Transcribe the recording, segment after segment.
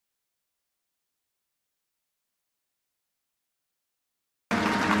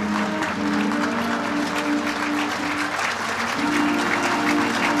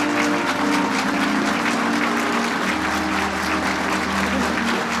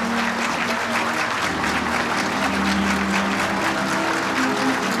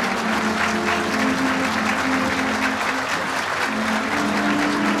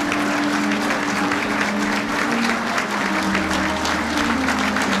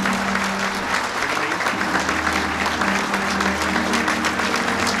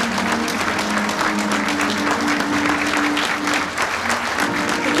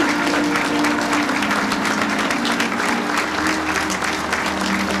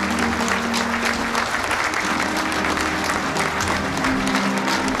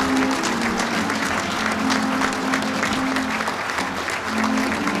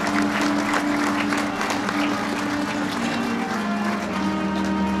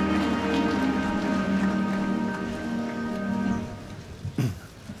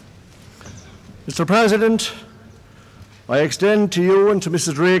Mr. President, I extend to you and to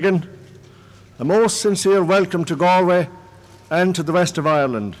Mrs. Reagan a most sincere welcome to Galway and to the rest of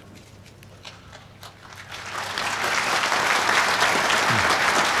Ireland.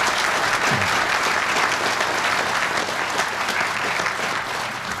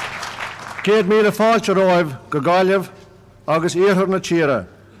 Céad míle fáilte romhaibh go Gaillimh agus iarthar na tíre.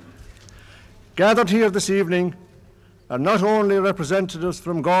 Gathered here this evening are not only representatives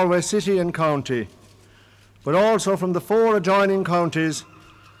from Galway City and County, but also from the 4 adjoining counties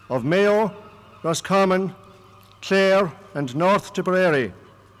of Mayo, Roscommon, Clare and North Tipperary.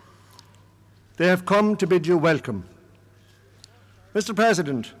 They have come to bid you welcome. Mr.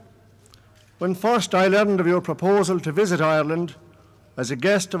 President, when first I learned of your proposal to visit Ireland as a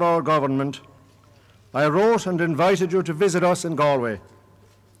guest of our government, I wrote and invited you to visit us in Galway.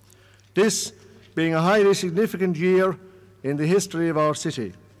 This being a highly significant year in the history of our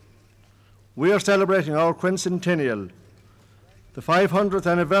city. We are celebrating our quincentennial, the 500th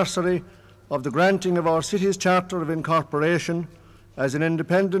anniversary of the granting of our city's Charter of Incorporation as an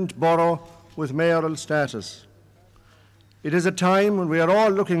independent borough with mayoral status. It is a time when we are all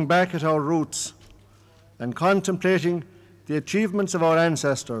looking back at our roots and contemplating the achievements of our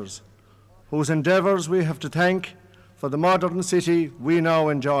ancestors, whose endeavours we have to thank for the modern city we now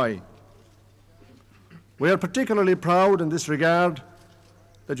enjoy. We are particularly proud in this regard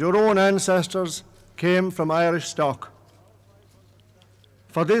that your own ancestors came from Irish stock.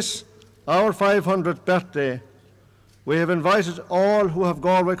 For this, our 500th birthday, we have invited all who have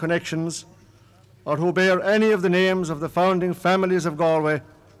Galway connections or who bear any of the names of the founding families of Galway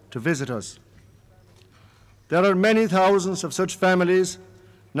to visit us. There are many thousands of such families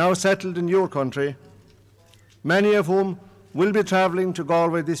now settled in your country, many of whom will be travelling to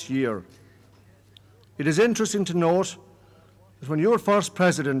Galway this year. It is interesting to note that when your first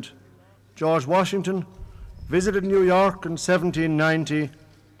president, George Washington, visited New York in 1790,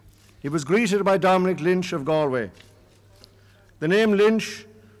 he was greeted by Dominic Lynch of Galway. The name Lynch,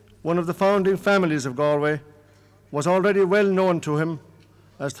 one of the founding families of Galway, was already well known to him,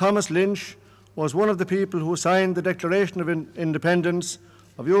 as Thomas Lynch was one of the people who signed the Declaration of Independence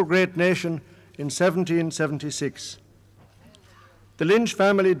of your great nation in 1776. The Lynch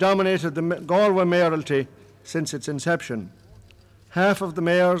family dominated the Galway mayoralty since its inception. Half of the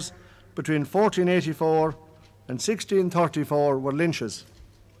mayors between 1484 and 1634 were Lynches.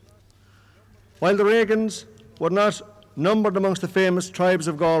 While the Reagans were not numbered amongst the famous tribes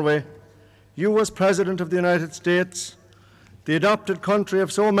of Galway, you, as President of the United States, the adopted country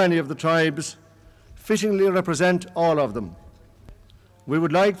of so many of the tribes, fittingly represent all of them. We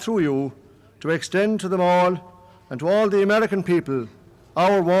would like, through you, to extend to them all and to all the American people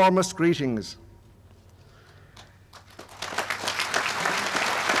our warmest greetings.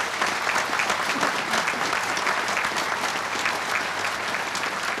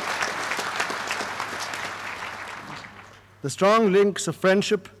 The strong links of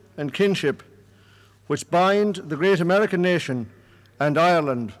friendship and kinship which bind the great American nation and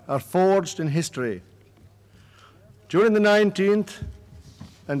Ireland are forged in history. During the 19th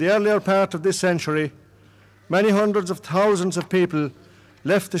and the earlier part of this century, many hundreds of thousands of people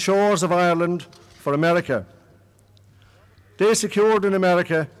left the shores of Ireland for America. They secured in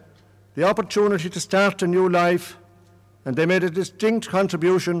America the opportunity to start a new life, and they made a distinct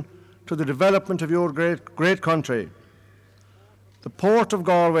contribution to the development of your great country. The port of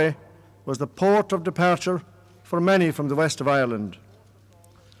Galway was the port of departure for many from the west of Ireland.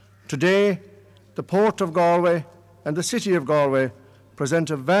 Today, the port of Galway and the city of Galway present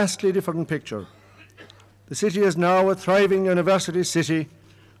a vastly different picture. The city is now a thriving university city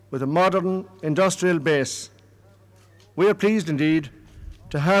with a modern industrial base. We are pleased indeed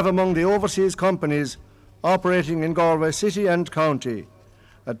to have among the overseas companies operating in Galway City and County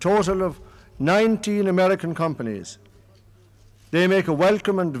a total of 19 American companies. They make a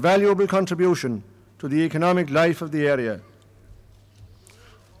welcome and valuable contribution to the economic life of the area.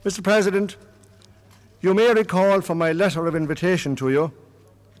 Mr. President, you may recall from my letter of invitation to you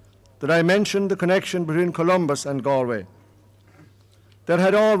that I mentioned the connection between Columbus and Galway. There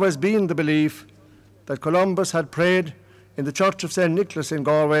had always been the belief that Columbus had prayed in the Church of St. Nicholas in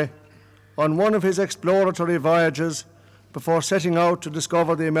Galway on one of his exploratory voyages before setting out to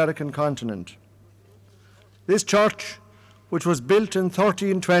discover the American continent. This church, which was built in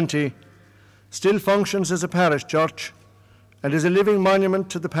 1320, still functions as a parish church and is a living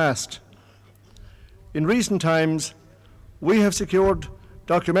monument to the past. In recent times, we have secured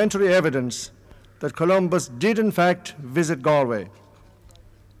documentary evidence that Columbus did in fact visit Galway.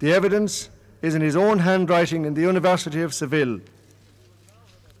 The evidence is in his own handwriting in the University of Seville.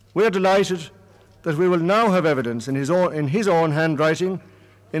 We are delighted that we will now have evidence in his own handwriting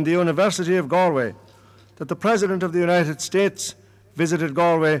in the University of Galway that the President of the United States visited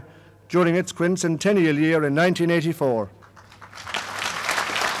Galway during its quincentennial year in 1984.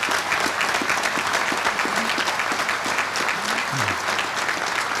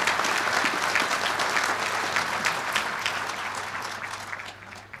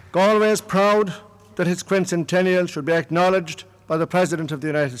 Galway is proud that its quincentennial should be acknowledged by the President of the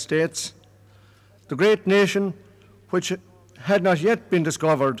United States, the great nation which had not yet been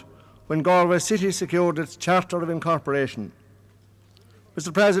discovered when Galway City secured its Charter of Incorporation.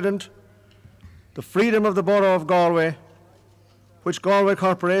 Mr. President, the freedom of the Borough of Galway, which Galway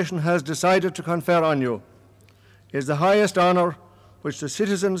Corporation has decided to confer on you, is the highest honour which the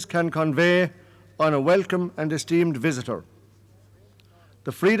citizens can convey on a welcome and esteemed visitor.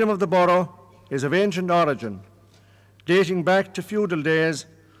 The freedom of the borough is of ancient origin, dating back to feudal days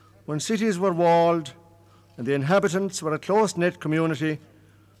when cities were walled and the inhabitants were a close-knit community,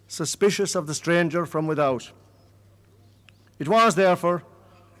 suspicious of the stranger from without. It was, therefore,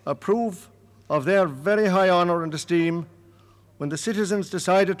 a proof of their very high honour and esteem when the citizens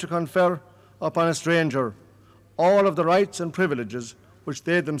decided to confer upon a stranger all of the rights and privileges which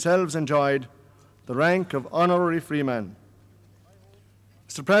they themselves enjoyed, the rank of honorary freeman.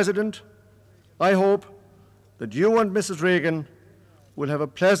 Mr. President, I hope that you and Mrs. Reagan will have a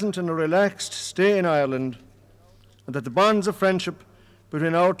pleasant and a relaxed stay in Ireland, and that the bonds of friendship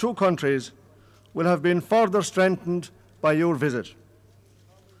between our two countries will have been further strengthened by your visit.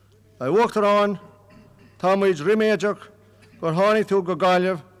 I Uachtarán, Támuid Riméideach, gur tháinig tú go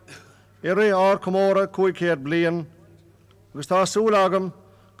Gaillimh, Iri ár Comóra Cúigcéad bliain, agus tá súil agam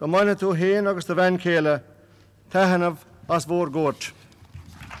go maithne tú héin agus do bhain céile, taithinmh as mhór gúirt.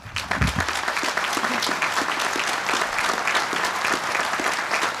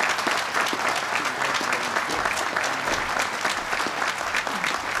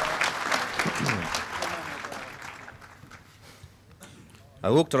 A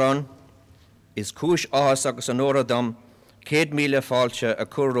Uachtarán is cúis áthas agus an óra dom 100,000 fáilte a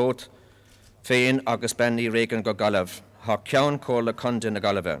currót féin agus benní Reagan go Galway, ha ceann cóla condin a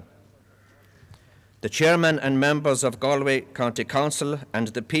Galway. The Chairman and members of Galway County Council and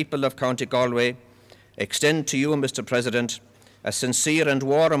the people of County Galway extend to you, Mr. President, a sincere and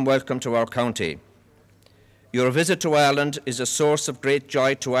warm welcome to our county. Your visit to Ireland is a source of great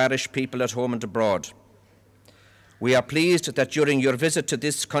joy to Irish people at home and abroad. We are pleased that during your visit to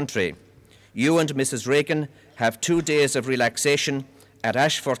this country, you and Mrs. Reagan have 2 days of relaxation at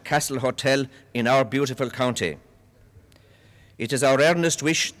Ashford Castle Hotel in our beautiful county. It is our earnest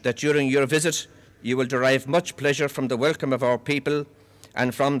wish that during your visit you will derive much pleasure from the welcome of our people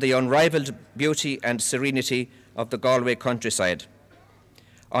and from the unrivalled beauty and serenity of the Galway countryside.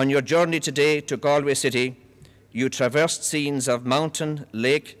 On your journey today to Galway City, you traversed scenes of mountain,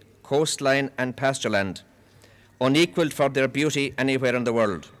 lake, coastline and pastureland, unequalled for their beauty anywhere in the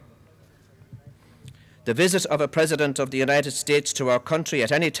world. The visit of a President of the United States to our country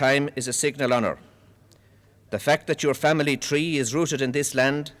at any time is a signal honour. The fact that your family tree is rooted in this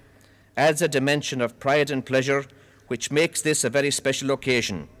land adds a dimension of pride and pleasure which makes this a very special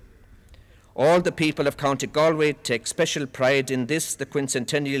occasion. All the people of County Galway take special pride in this, the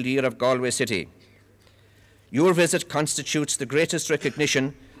quincentennial year of Galway City. Your visit constitutes the greatest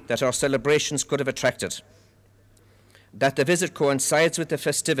recognition that our celebrations could have attracted. That the visit coincides with the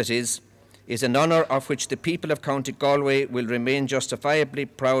festivities is an honour of which the people of County Galway will remain justifiably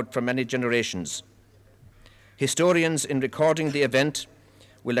proud for many generations. Historians, in recording the event,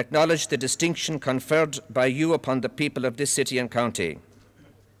 will acknowledge the distinction conferred by you upon the people of this city and county.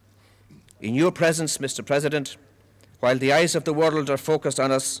 In your presence, Mr. President, while the eyes of the world are focused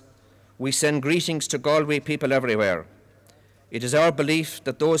on us, we send greetings to Galway people everywhere. It is our belief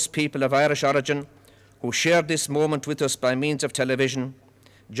that those people of Irish origin who share this moment with us by means of television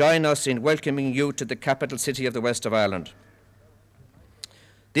join us in welcoming you to the capital city of the west of Ireland.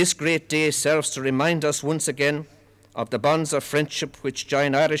 This great day serves to remind us once again of the bonds of friendship which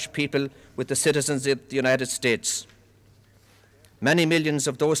join Irish people with the citizens of the United States. Many millions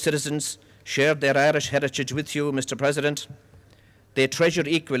of those citizens share their Irish heritage with you, Mr. President. They treasure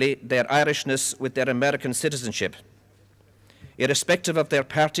equally their Irishness with their American citizenship. Irrespective of their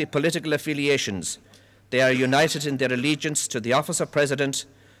party political affiliations, they are united in their allegiance to the office of President,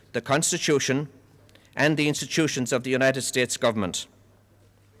 the Constitution, and the institutions of the United States government.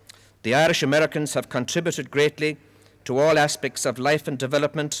 The Irish Americans have contributed greatly to all aspects of life and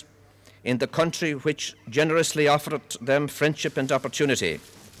development in the country which generously offered them friendship and opportunity.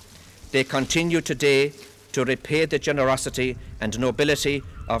 They continue today to repay the generosity and nobility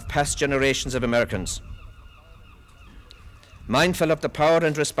of past generations of Americans. Mindful of the power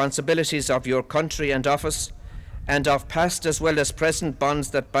and responsibilities of your country and office, and of past as well as present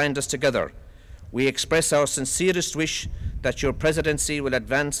bonds that bind us together, we express our sincerest wish that your presidency will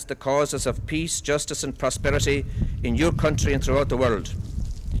advance the causes of peace, justice and prosperity in your country and throughout the world.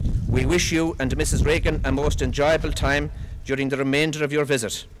 We wish you and Mrs. Reagan a most enjoyable time during the remainder of your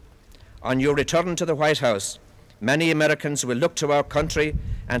visit. On your return to the White House, many Americans will look to our country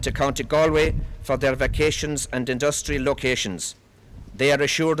and to County Galway for their vacations and industrial locations. They are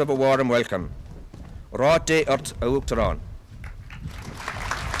assured of a warm welcome. Ráte ort a Uachtarán.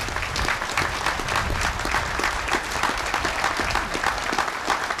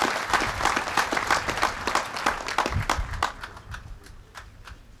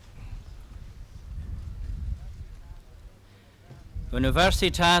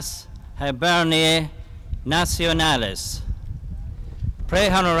 Universitas Hiberniae Nationalis. Pre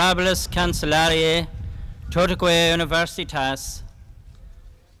honorabilis cancellariae totaque universitas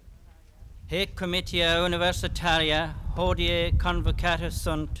hic comitia universitaria hodie convocata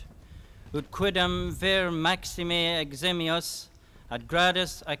sunt ut quidem vir maxime eximius ad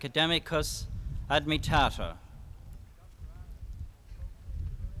gradus academicus admittator.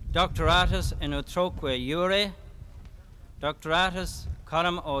 Doctoratus in utroque iure, Doctoratus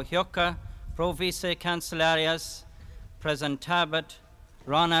coram o hioca pro vice cancellarias presentabat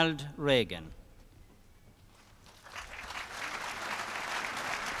Ronald Reagan.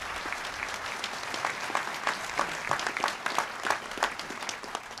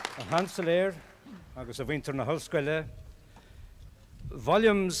 Hanseléir agus a bhaintear na hallscoile,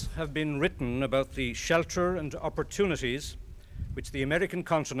 volumes have been written about the shelter and opportunities which the American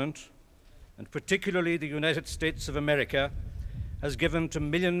continent, and particularly the United States of America, has given to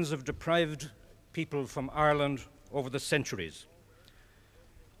millions of deprived people from Ireland over the centuries.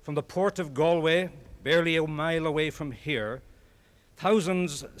 From the port of Galway, barely a mile away from here,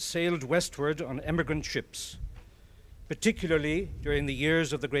 thousands sailed westward on emigrant ships, particularly during the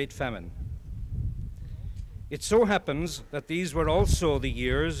years of the Great Famine. It so happens that these were also the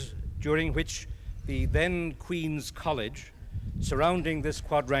years during which the then Queen's College surrounding this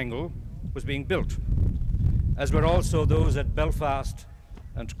quadrangle was being built, as were also those at Belfast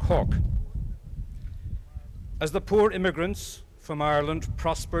and Cork. As the poor immigrants from Ireland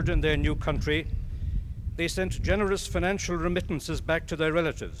prospered in their new country, they sent generous financial remittances back to their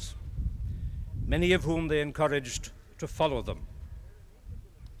relatives, many of whom they encouraged to follow them.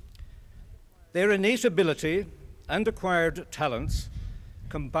 Their innate ability and acquired talents,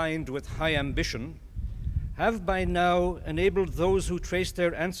 combined with high ambition, have by now enabled those who trace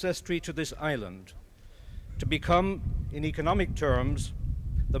their ancestry to this island to become, in economic terms,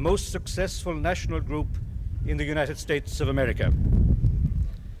 the most successful national group in the United States of America.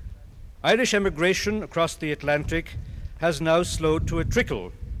 Irish emigration across the Atlantic has now slowed to a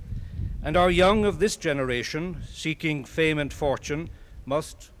trickle, and our young of this generation, seeking fame and fortune,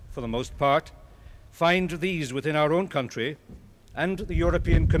 must, for the most part, find these within our own country and the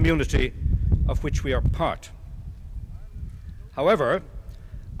European community of which we are part. However,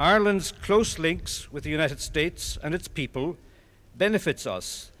 Ireland's close links with the United States and its people benefits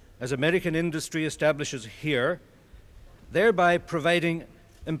us as American industry establishes here, thereby providing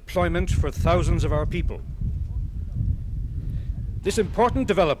employment for thousands of our people. This important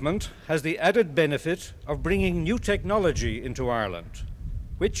development has the added benefit of bringing new technology into Ireland,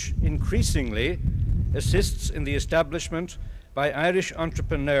 which increasingly assists in the establishment by Irish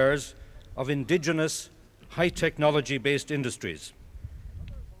entrepreneurs of indigenous high technology-based industries.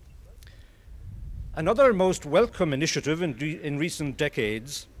 Another most welcome initiative in recent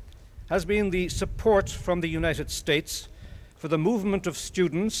decades has been the support from the United States for the movement of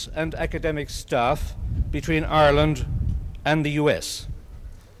students and academic staff between Ireland and the US.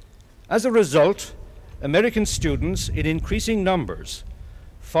 As a result, American students in increasing numbers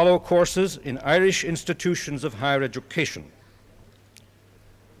follow courses in Irish institutions of higher education.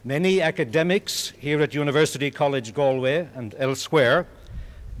 Many academics here at University College Galway and elsewhere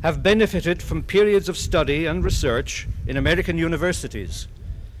have benefited from periods of study and research in American universities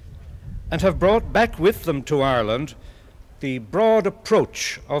and have brought back with them to Ireland the broad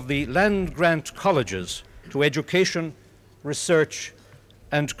approach of the land-grant colleges to education, research,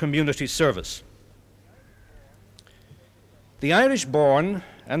 and community service. The Irish-born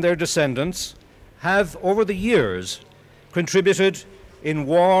and their descendants have, over the years, contributed in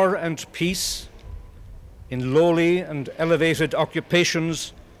war and peace, in lowly and elevated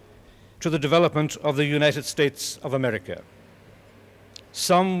occupations, to the development of the United States of America.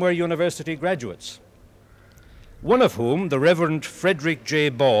 Some were university graduates. one of whom, the Reverend Frederick J.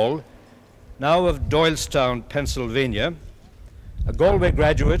 Ball, now of Doylestown, Pennsylvania, a Galway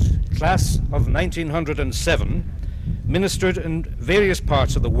graduate, class of 1907, ministered in various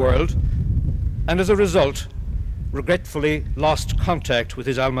parts of the world, and as a result, regretfully lost contact with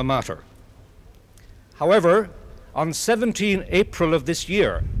his alma mater. However, on 17 April of this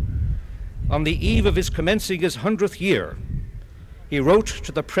year, on the eve of his commencing his 100th year, he wrote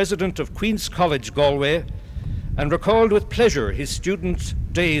to the president of Queen's College, Galway, and recalled with pleasure his student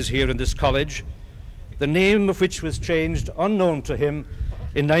days here in this college, the name of which was changed unknown to him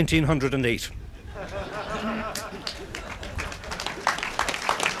in 1908.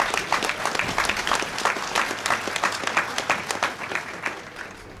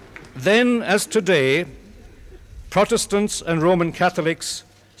 Then, as today, Protestants and Roman Catholics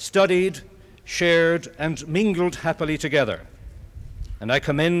studied, shared, and mingled happily together. And I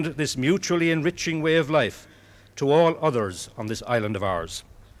commend this mutually enriching way of life to all others on this island of ours.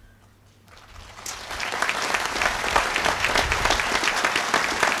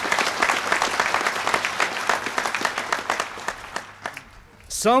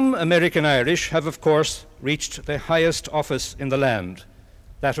 Some American Irish have, of course, reached the highest office in the land,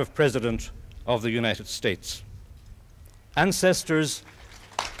 that of President of the United States. Ancestors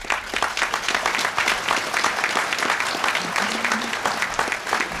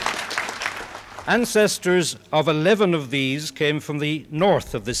of 11 of these came from the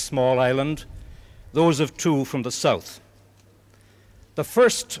north of this small island, those of 2 from the south. The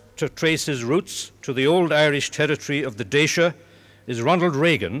first to trace his roots to the old Irish territory of the Dacia is Ronald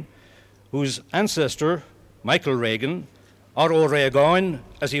Reagan, whose ancestor, Michael Reagan, or Reagan,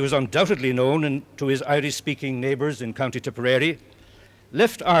 as he was undoubtedly known to his Irish-speaking neighbours in County Tipperary,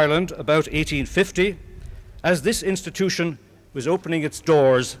 left Ireland about 1850 as this institution was opening its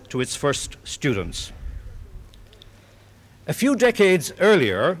doors to its first students. A few decades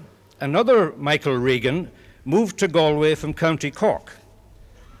earlier, another Michael Reagan moved to Galway from County Cork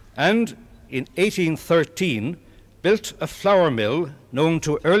and in 1813 built a flour mill known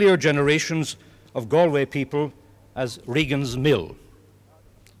to earlier generations of Galway people as Regan's Mill.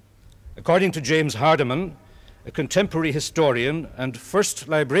 According to James Hardiman, a contemporary historian and first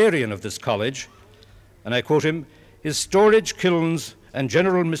librarian of this college, and I quote him, "His storage kilns and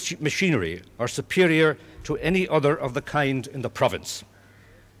general machinery are superior to any other of the kind in the province."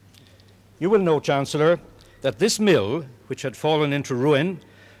 You will know, Chancellor, that this mill, which had fallen into ruin,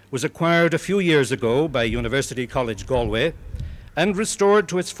 was acquired a few years ago by University College Galway and restored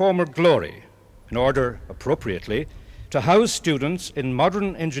to its former glory in order, appropriately, to house students in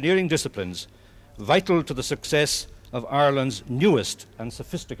modern engineering disciplines vital to the success of Ireland's newest and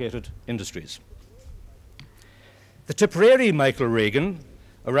sophisticated industries. The Tipperary Michael Reagan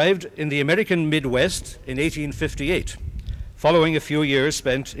arrived in the American Midwest in 1858, following a few years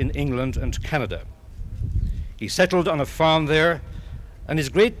spent in England and Canada. He settled on a farm there, and his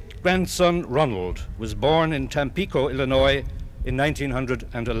great-grandson Ronald was born in Tampico, Illinois in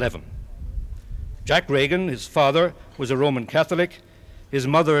 1911. Jack Reagan, his father, was a Roman Catholic, his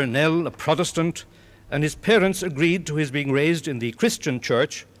mother Nell a Protestant, and his parents agreed to his being raised in the Christian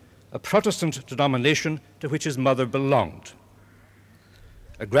Church, a Protestant denomination to which his mother belonged.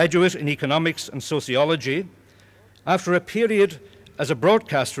 A graduate in economics and sociology, after a period as a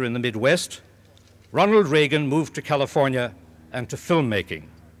broadcaster in the Midwest, Ronald Reagan moved to California and to filmmaking.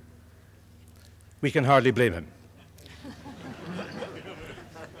 We can hardly blame him.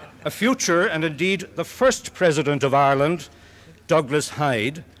 A future, and indeed the first president of Ireland, Douglas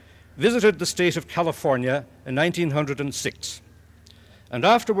Hyde, visited the state of California in 1906, and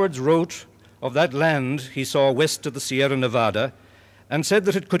afterwards wrote of that land he saw west of the Sierra Nevada and said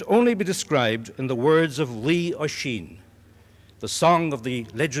that it could only be described in the words of Lee Oisin, the song of the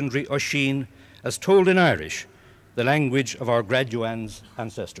legendary Oisin as told in Irish, the language of our Graduan's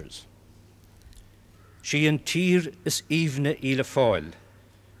ancestors. She an tír is evne ile foil,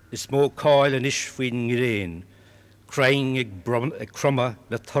 is mó coil an ish fuin ngrein, crying ag crumma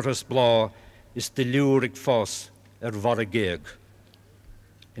le thuras blá, is the lure ag fós varageg.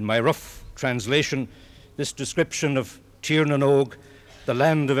 In my rough translation, this description of Tír na nÓg, the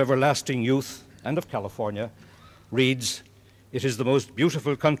land of everlasting youth and of California, reads, "It is the most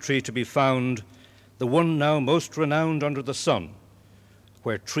beautiful country to be found, the one now most renowned under the sun,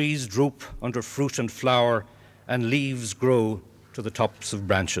 where trees droop under fruit and flower, and leaves grow to the tops of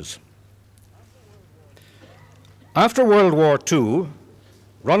branches." After World War II,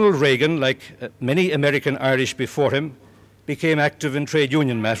 Ronald Reagan, like many American Irish before him, became active in trade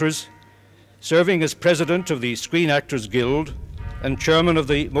union matters, serving as president of the Screen Actors Guild and chairman of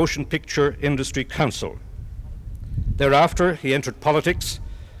the Motion Picture Industry Council. Thereafter, he entered politics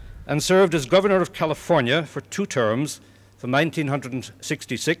and served as Governor of California for 2 terms from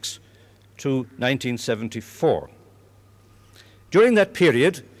 1966 to 1974. During that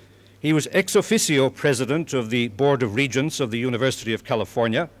period, he was ex officio president of the Board of Regents of the University of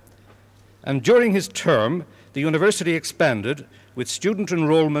California, and during his term, the university expanded, with student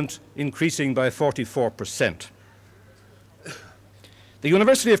enrollment increasing by 44%. The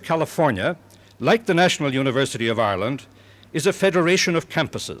University of California, like the National University of Ireland, is a federation of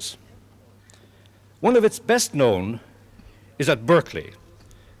campuses. One of its best known is at Berkeley,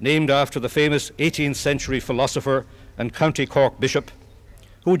 named after the famous 18th century philosopher and County Cork bishop,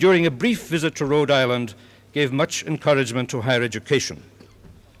 who during a brief visit to Rhode Island gave much encouragement to higher education.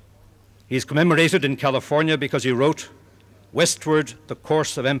 He is commemorated in California because he wrote, "Westward the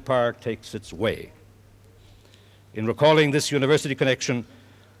course of empire takes its way." In recalling this university connection,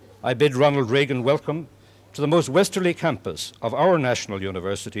 I bid Ronald Reagan welcome to the most westerly campus of our national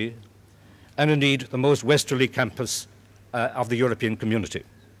university, and indeed the most westerly campus of the European community.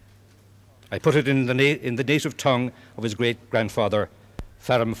 I put it in the native tongue of his great-grandfather,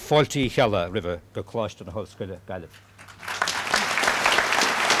 Faram Fáilte Chealla River go Cláiste na Hoscoile Gaillimh.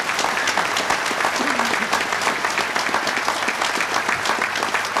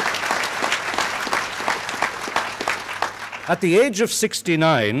 At the age of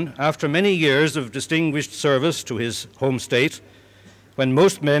 69, after many years of distinguished service to his home state, when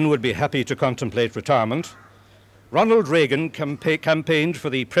most men would be happy to contemplate retirement, Ronald Reagan campaigned for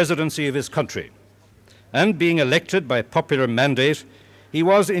the presidency of his country, and being elected by popular mandate, he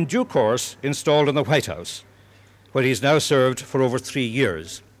was in due course installed in the White House, where he's now served for over 3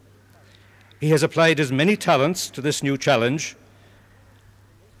 years. He has applied his many talents to this new challenge,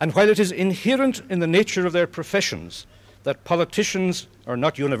 and while it is inherent in the nature of their professions that politicians are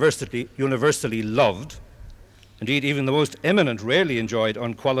not universally loved, indeed even the most eminent rarely enjoyed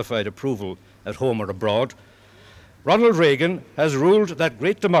unqualified approval at home or abroad, Ronald Reagan has ruled that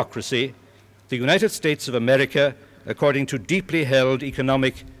great democracy, the United States of America, according to deeply held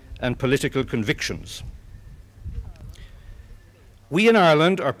economic and political convictions. We in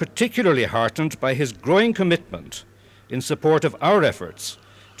Ireland are particularly heartened by his growing commitment in support of our efforts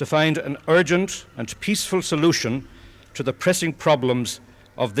to find an urgent and peaceful solution to the pressing problems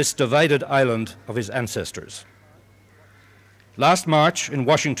of this divided island of his ancestors. Last March in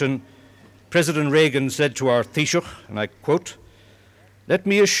Washington, President Reagan said to our Taoiseach, and I quote, "Let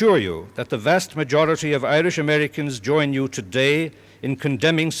me assure you that the vast majority of Irish Americans join you today in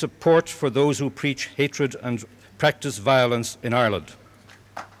condemning support for those who preach hatred and practice violence in Ireland."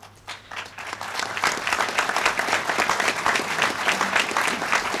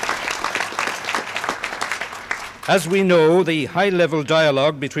 As we know, the high-level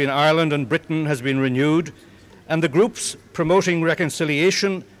dialogue between Ireland and Britain has been renewed, and the groups promoting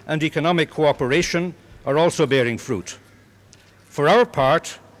reconciliation and economic cooperation are also bearing fruit. For our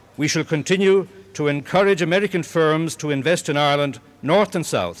part, we shall continue to encourage American firms to invest in Ireland, north and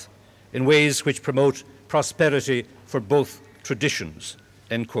south, in ways which promote prosperity for both traditions."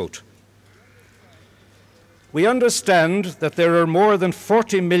 End quote. We understand that there are more than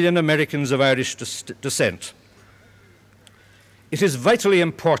 40 million Americans of Irish descent. It is vitally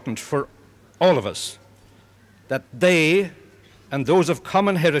important for all of us that they and those of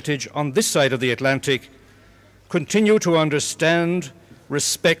common heritage on this side of the Atlantic continue to understand,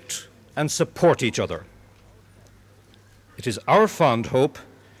 respect, and support each other. It is our fond hope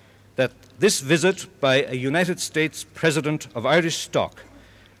that this visit by a United States President of Irish stock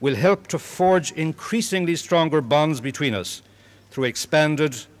will help to forge increasingly stronger bonds between us through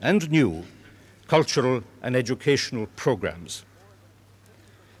expanded and new cultural and educational programs.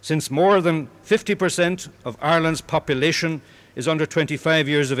 Since more than 50% of Ireland's population is under 25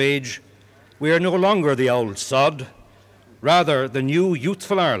 years of age, we are no longer the old sod, rather the new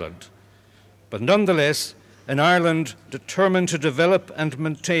youthful Ireland, but nonetheless an Ireland determined to develop and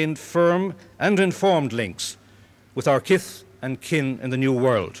maintain firm and informed links with our kith and kin in the new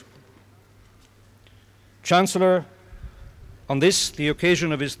world. Chancellor, on this, the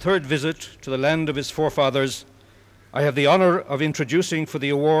occasion of his 3rd visit to the land of his forefathers, I have the honour of introducing for the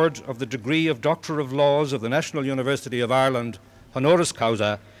award of the degree of Doctor of Laws of the National University of Ireland, honoris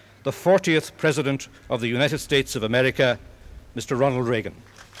causa, the 40th President of the United States of America, Mr. Ronald Reagan.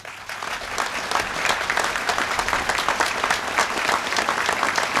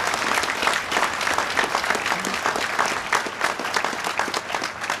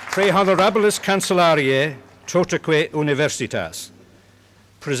 Pre honorabilis cancellariae totaque universitas.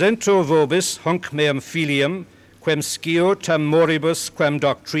 Presento vobis hunc meam filium quem scio tam moribus quem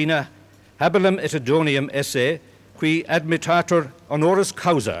doctrina habilem et idonium esse qui admitator honoris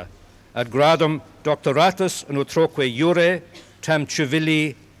causa ad gradum doctoratus in utroque iure tam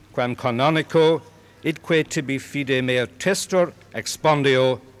civili quam canonico idque tibi fide mea testor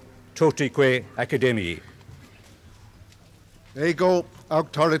expondio totique academii. Ego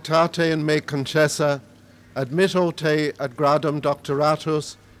auctoritate in me concessa admitto te ad gradum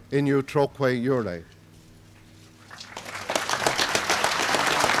doctoratus in utroque iure.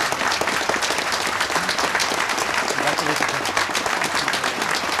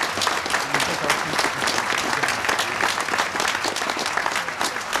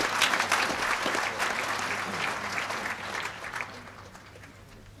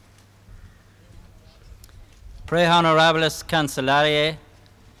 Pre honorabilis cancellariae,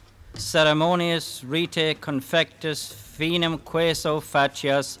 ceremoniis rite confectus finum queso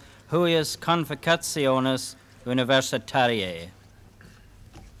facias huius convocationis universitariae.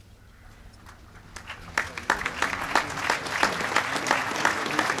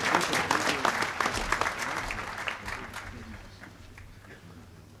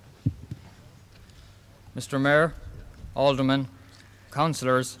 Mr. Mayor, Aldermen,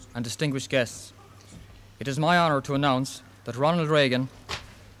 Councillors and distinguished guests, it is my honour to announce that Ronald Reagan,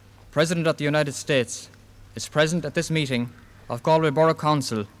 President of the United States, is present at this meeting of Galway Borough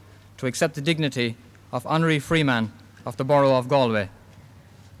Council to accept the dignity of Honorary Freeman of the Borough of Galway.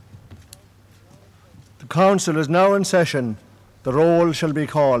 The Council is now in session. The roll shall be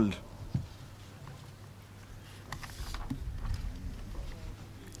called.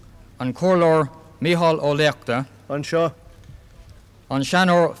 An Corlor Mihal O'Leachta, Anseo, An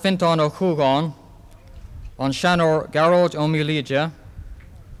Shanor Fintan O'Cúgáin, An Shanor Garrod O'Mulija,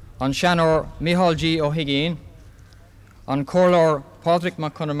 An Shanor Mihal G. O'Higgin, An Corlor Patrick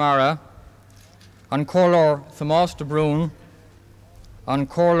McConamara, An Corlor Thomas de Brún, An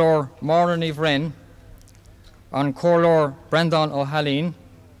Corlor Maureen Ivren, An Corlor Brendan O'Halleen,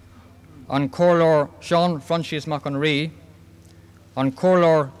 An Corlor Sean Francis McHonry, An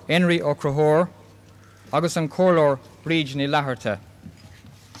Corlor Henry O'Crohor, agus an Corlor Bríd ní Laharta.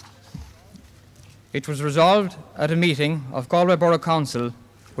 It was resolved at a meeting of Galway Borough Council,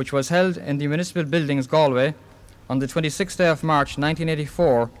 which was held in the Municipal Buildings, Galway, on the 26th day of March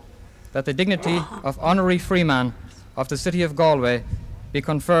 1984, that the dignity of Honorary Freeman of the City of Galway be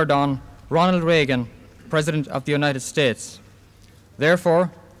conferred on Ronald Reagan, President of the United States.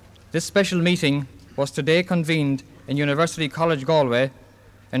 Therefore, this special meeting was today convened in University College, Galway,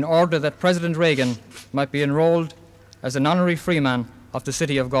 in order that President Reagan might be enrolled as an Honorary Freeman of the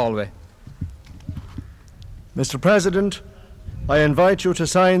City of Galway. Mr. President, I invite you to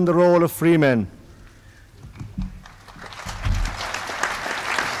sign the roll of freemen.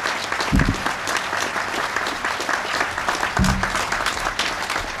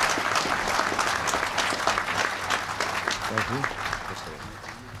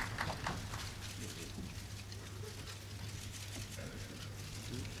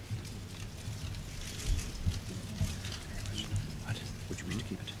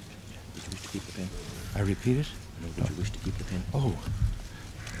 I repeat it? No, would you wish to keep the pen? Oh.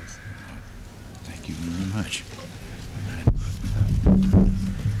 Thank you very much.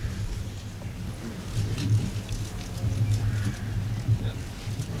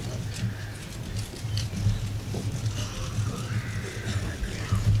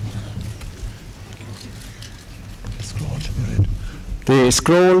 The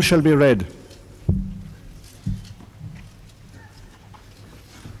scroll shall be read.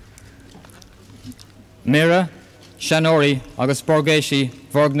 Mira, Shanori, agus Borgéisi,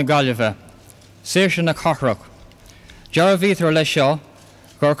 Vorg na Gaillimhe, Saoirse na Cathrach. Jaravítar le seo,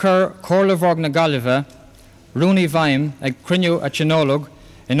 gur chur Corla Vorg na Gaillimhe, Rúni Bhaim ag crinneú a Chinólog,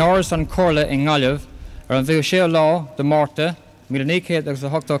 in áras an Corla in Gaillimh, an bhíodh sé lá de Márta,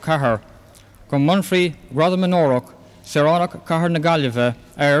 1984, go Munfrey Gradam Saránach Cahar na Gaillimhe,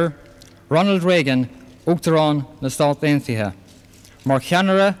 Ronald Reagan, Uachtarán na Stát Aontaithe. Mar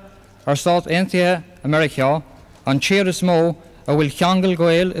cheanara ar Stát Aontaithe America, an tír is mó a bhfuil cheangal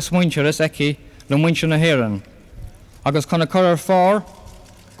goil is muinteras eici le muintir na hÉireann. Agus chuna chur ar fár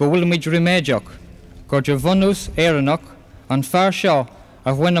go bhfuil muid riméideach, gur de bhunús éireannach an fear seo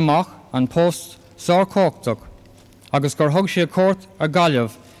a bhain amach an post sárcóchtach, agus gur thug sé cuairt ar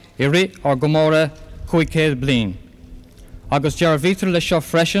Gaillimh I ri ar go móra 500 bliain. Agus dearbhítear le seo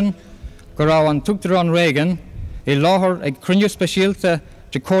freisin go raibh an tugtar an Reagan I láthair ag crinneú speisialta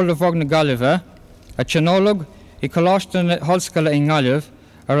de Corla Vorg na Gaillimhe, a Chinólog I choláiste na hallscoile in Gaillimh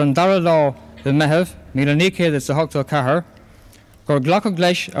ar an dara lá de Meitheamh 1984, gur ghlacadh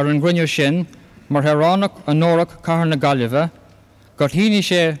leis ar an grinneú sin mar Tharánach an Nórach Cahar na Gaillimhe, gur thíní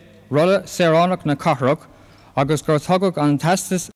sé rulla Saránach na Cathrach agus gur thugad an tastas